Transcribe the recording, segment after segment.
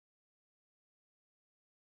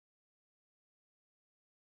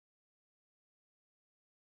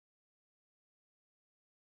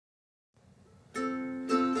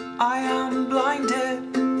I am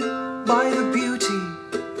blinded by the beauty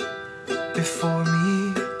before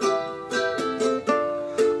me.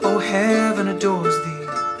 Oh, heaven adores thee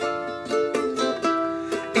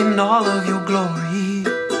in all of your glory.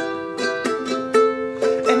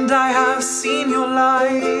 And I have seen your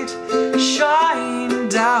light shine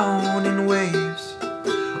down in waves,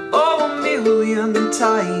 oh, a million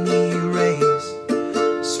tiny rays,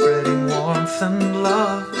 spreading warmth and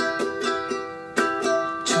love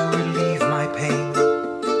to relieve my pain,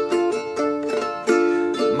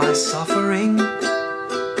 my suffering.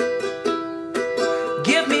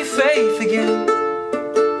 Give me faith again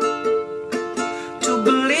to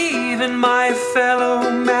believe in my fellow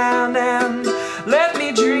man, and let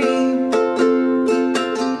me dream,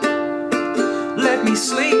 let me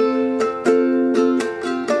sleep,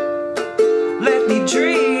 let me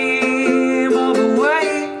dream of a way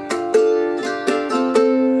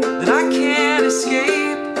that I can't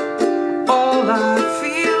escape all I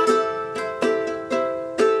feel.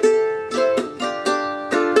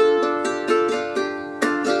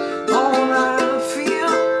 All I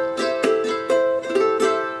feel.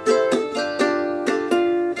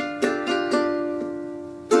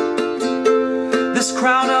 This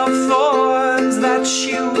crown of thorns that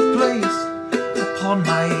you've placed upon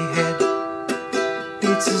my head,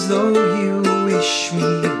 it's as though you wish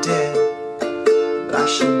me dead, but I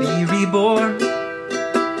shall be reborn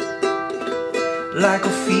like a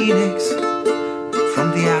phoenix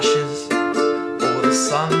from the ashes, or the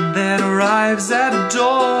sun that arrives at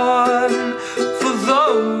dawn. For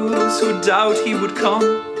those who doubt he would come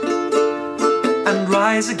and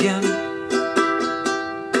rise again.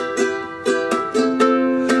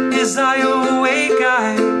 As I awake,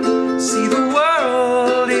 I see the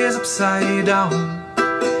world is upside down,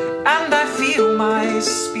 and I feel my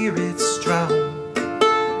spirits drown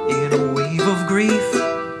in a wave of grief.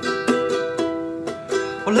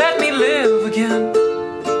 Oh, let me live again,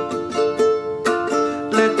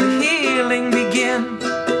 let the healing begin.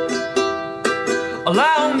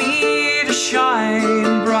 Allow me to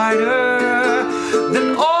shine brighter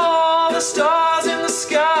than all the stars in the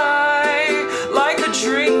sky, like a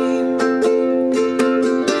dream,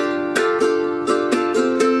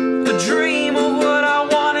 a dream of what I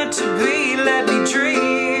want it to be. Let me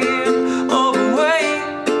dream of a way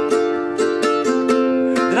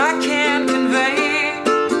that I can't convey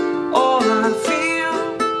all I feel.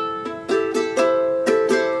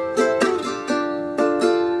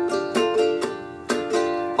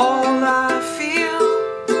 All I feel.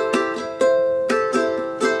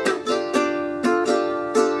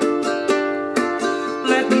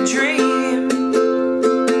 Let me dream,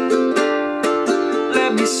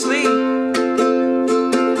 let me sleep,